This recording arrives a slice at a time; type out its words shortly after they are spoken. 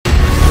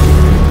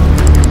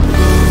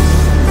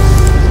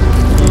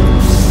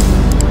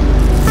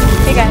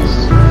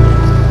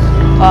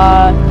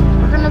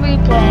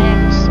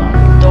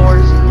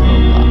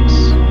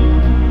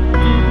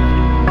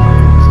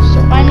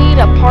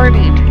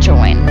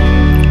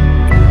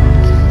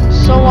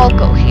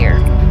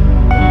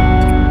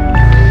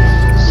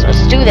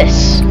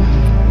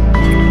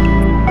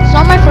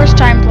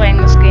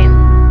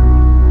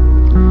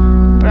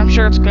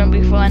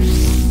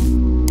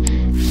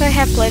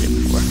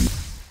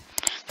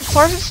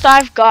closest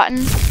I've gotten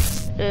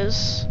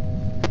is,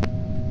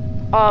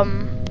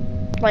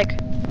 like,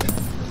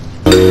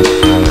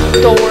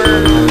 door,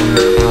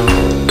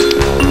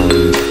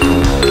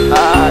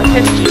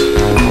 50.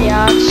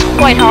 Yeah, it's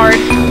quite hard,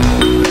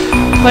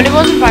 but it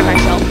wasn't by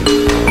myself.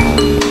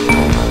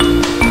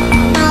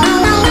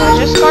 So I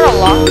just got a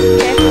lock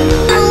pick.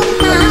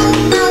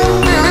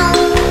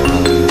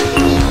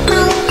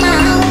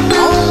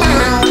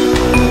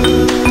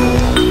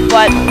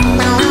 But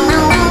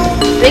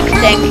big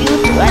thank you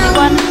to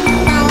anyone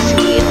who's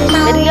seen this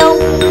video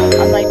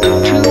on like 2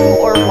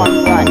 or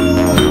 1 run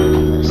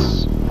on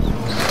this.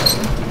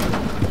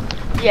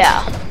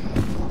 Yeah.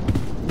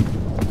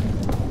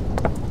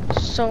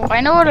 So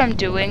I know what I'm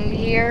doing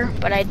here,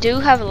 but I do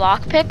have a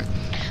lockpick,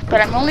 but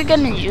I'm only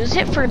going to use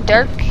it for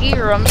dark key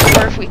rooms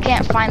or if we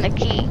can't find the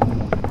key.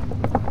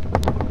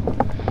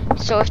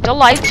 So if the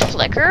lights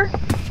flicker,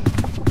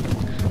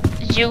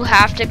 you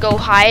have to go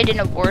hide in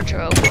a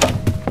wardrobe.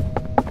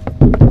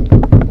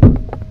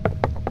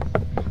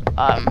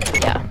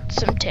 Yeah,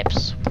 some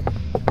tips.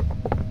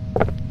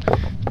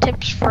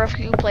 Tips for if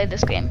you play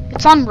this game.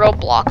 It's on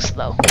Roblox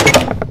though.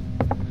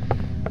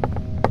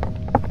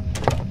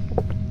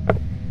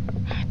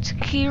 It's a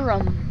key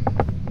room.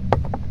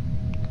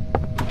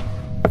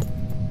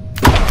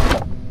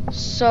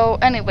 So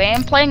anyway,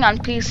 I'm playing on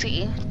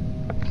PC. I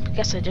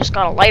guess I just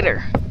got a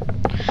lighter.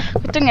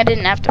 Good thing I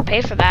didn't have to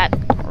pay for that,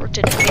 or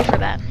didn't pay for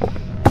that.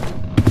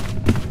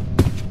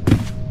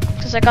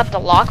 I got the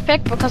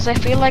lockpick because I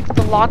feel like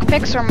the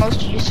lockpicks are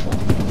most useful.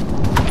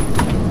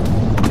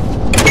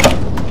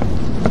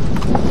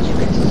 As you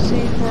can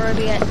see, we're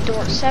already at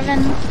door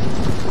 7.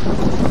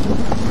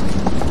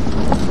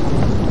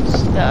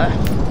 It's the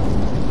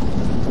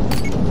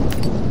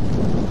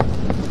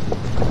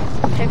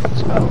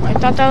oh, I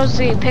thought that was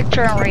the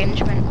picture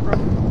arrangement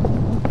room.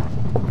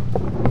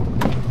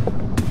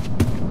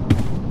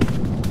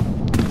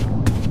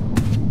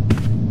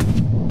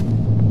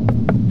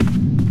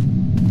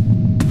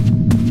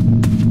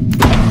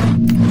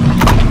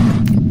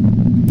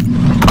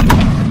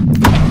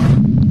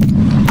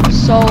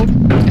 So,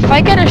 if I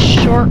get a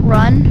short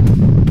run,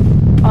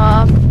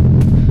 I'll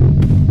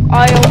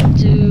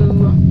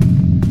do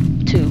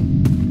 2.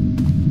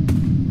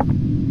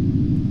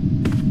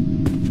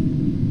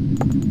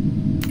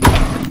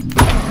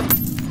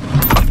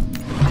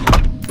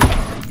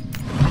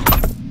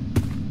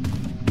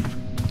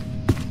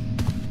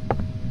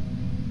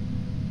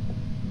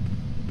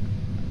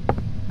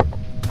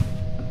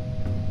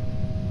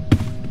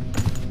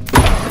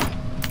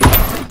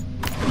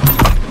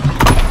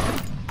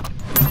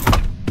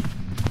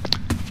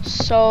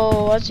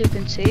 So, as you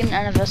can see,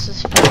 none of us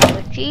has found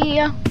the key.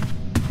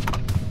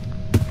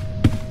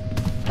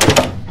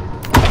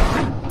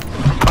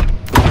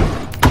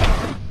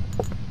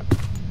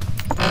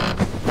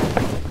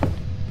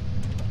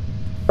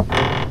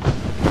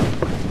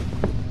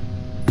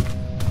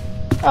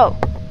 Oh.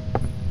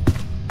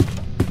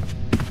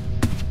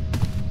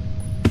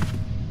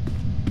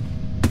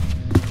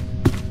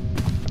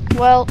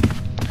 Well,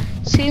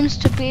 seems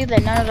to be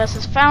that none of us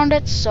has found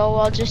it, so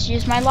I'll just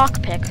use my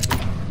lockpick.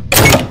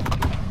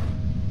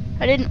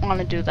 I didn't want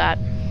to do that,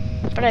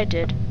 but I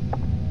did.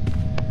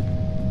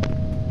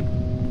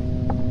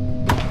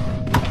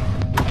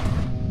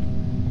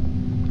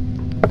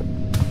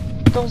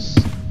 Those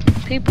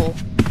people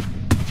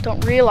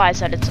don't realize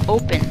that it's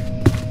open,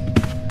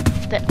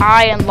 that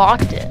I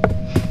unlocked it.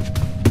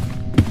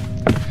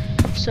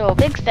 So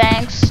big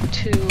thanks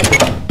to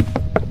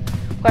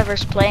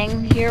whoever's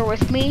playing here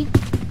with me.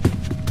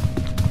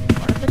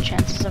 What are the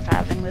chances of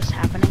having this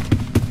happening?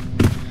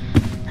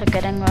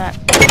 Getting that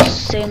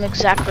same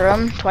exact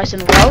room twice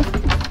in a row.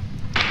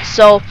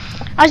 So,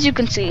 as you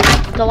can see,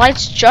 the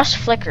lights just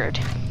flickered.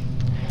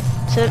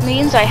 So it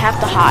means I have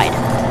to hide.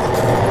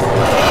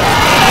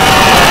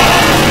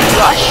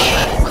 Rush,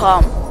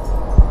 come.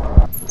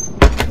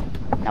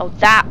 Now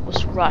that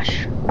was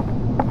rush.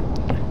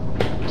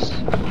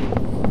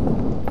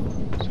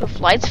 So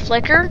if lights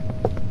flicker,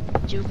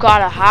 you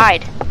gotta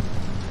hide.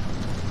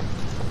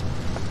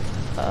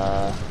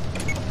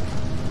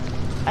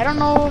 I don't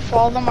know if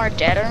all of them are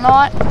dead or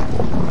not. Hopefully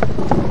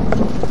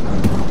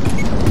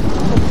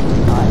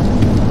not.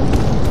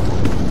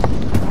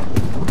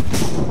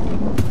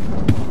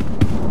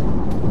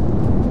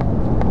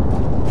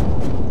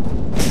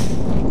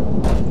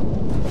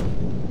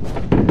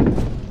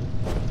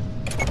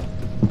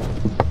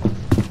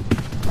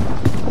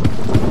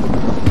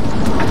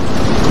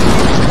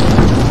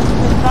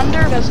 The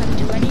thunder doesn't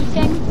do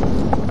anything.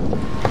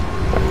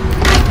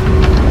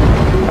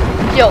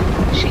 Yo,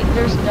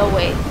 there's no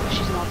way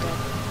she's not dead.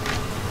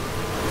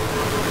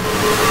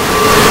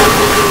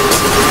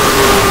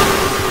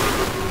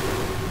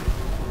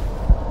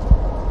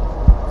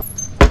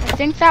 I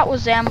think that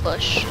was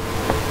ambush.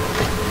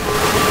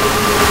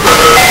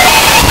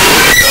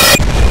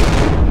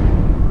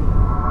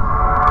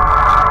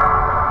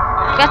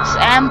 That's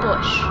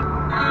ambush.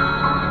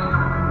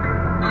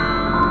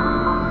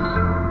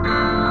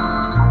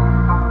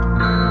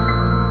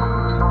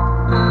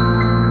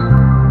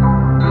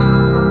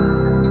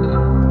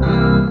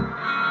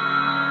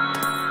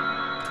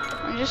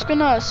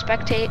 gonna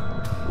spectate.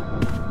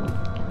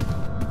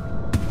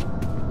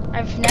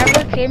 I've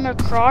never came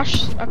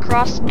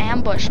across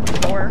ambush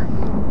before,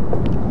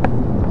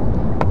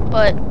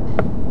 but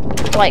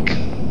like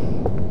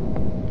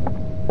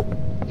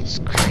it's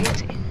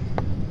crazy.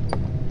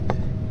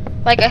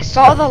 Like I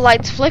saw the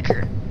lights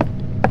flicker,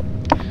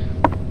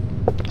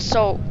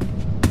 so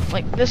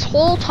like this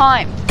whole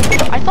time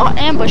I thought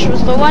ambush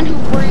was the one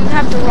where you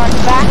have to run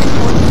back and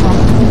forth from,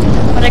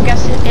 but I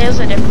guess it is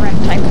a different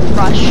type of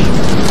rush.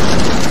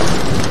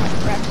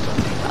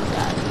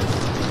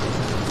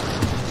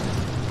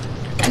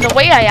 And the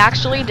way I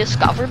actually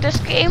discovered this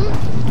game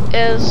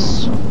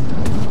is,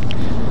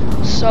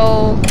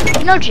 so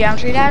you know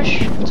Geometry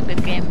Dash? It's a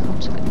good game.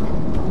 It's a good game.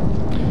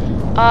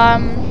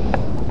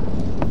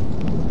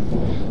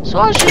 So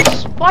I was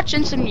just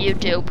watching some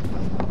YouTube,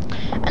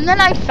 and then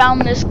I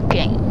found this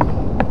game.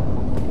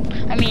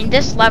 I mean,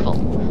 this level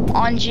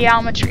on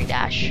Geometry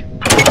Dash,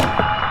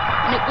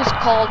 and it was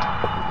called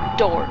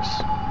Doors.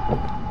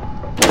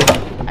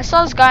 I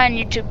saw this guy on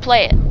YouTube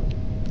play it.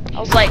 I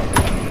was like,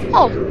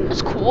 oh,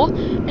 that's cool.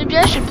 Maybe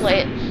I should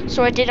play it.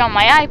 So I did on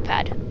my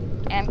iPad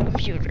and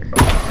computer,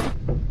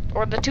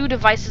 or the two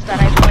devices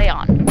that I play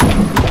on,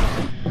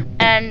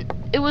 and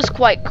it was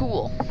quite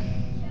cool.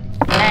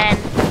 And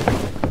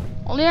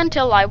only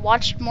until I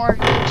watched more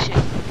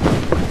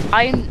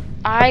YouTube,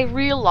 I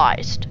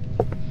realized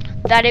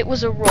that it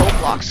was a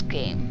Roblox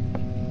game.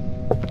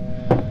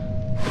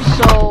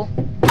 So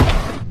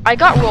I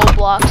got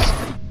Roblox,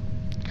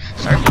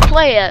 started to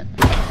play it,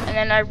 and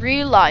then I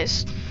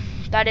realized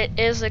that it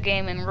is a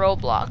game in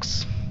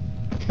Roblox.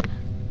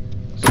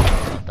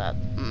 Sorry about that.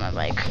 My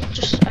mic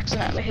just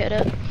accidentally hit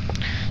it.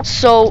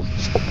 So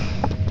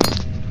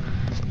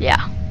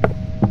yeah.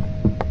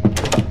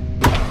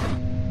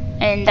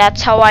 And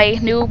that's how I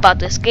knew about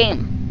this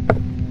game.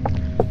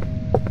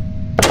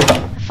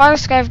 The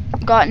farthest I've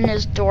gotten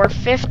is door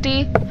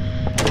 50,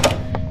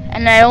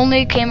 and I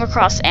only came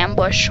across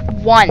ambush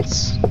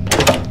once.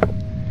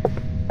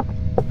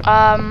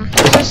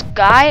 There's this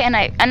guy, and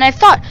I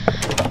thought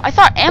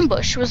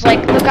ambush was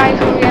like the guy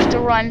who we have to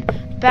run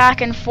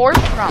back and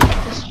forth from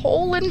this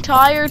whole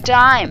entire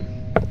time.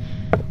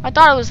 I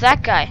thought it was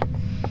that guy.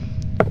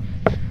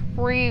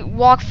 Where you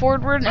walk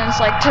forward and it's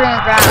like turn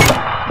around,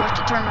 you have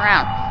to turn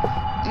around.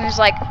 And it's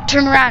like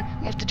turn around,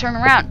 you have to turn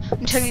around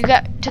until you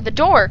get to the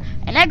door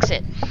and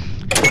exit.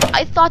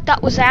 I thought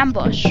that was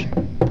ambush,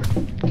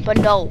 but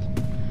no.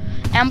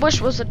 Ambush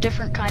was a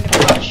different kind of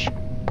rush.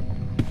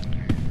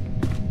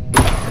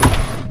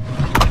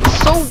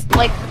 So,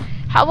 like,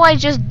 how I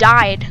just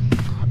died,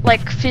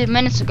 like, a few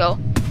minutes ago,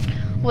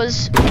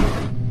 was,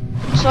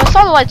 so I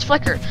saw the lights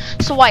flicker,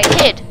 so I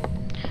hid,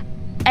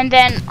 and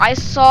then I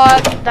saw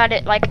that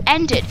it, like,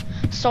 ended,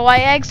 so I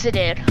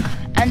exited,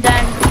 and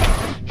then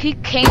he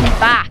came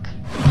back,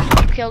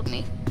 and killed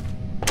me.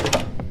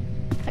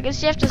 I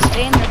guess you have to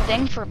stay in the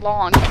thing for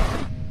long.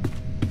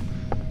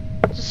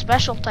 It's a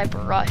special type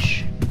of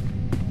rush.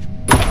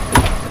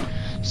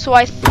 So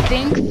I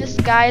think this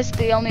guy's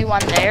the only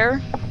one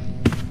there.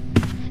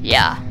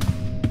 Yeah.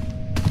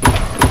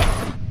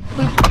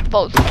 We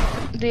both,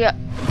 the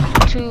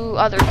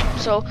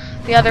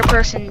other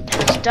person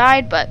has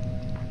died, but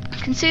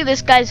you can see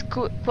this guy's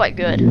quite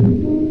good.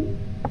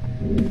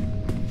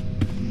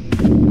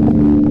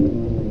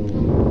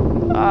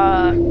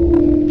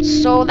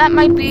 So that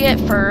might be it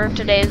for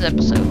today's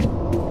episode.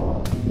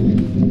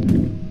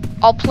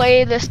 I'll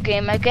play this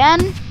game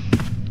again,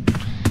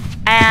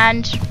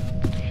 and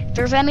if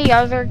there's any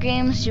other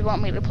games you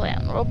want me to play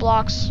on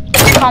Roblox,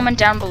 comment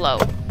down below.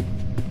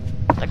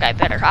 The guy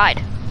better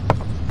hide.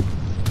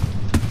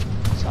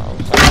 So,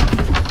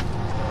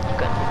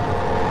 good.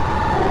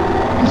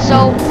 And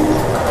so,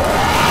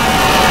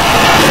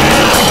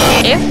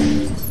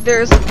 if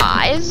there's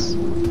eyes,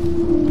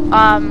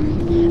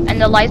 and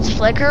the lights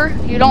flicker,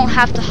 you don't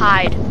have to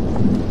hide,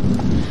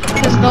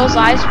 because those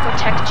eyes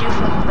protect you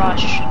from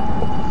rush.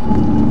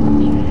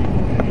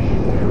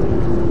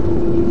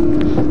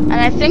 And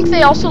I think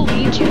they also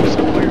lead you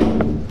somewhere.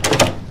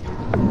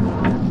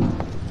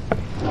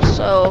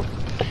 So,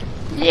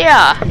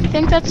 yeah, I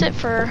think that's it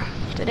for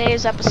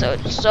today's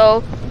episode.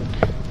 So,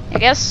 I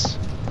guess,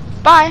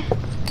 bye,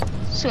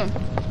 soon.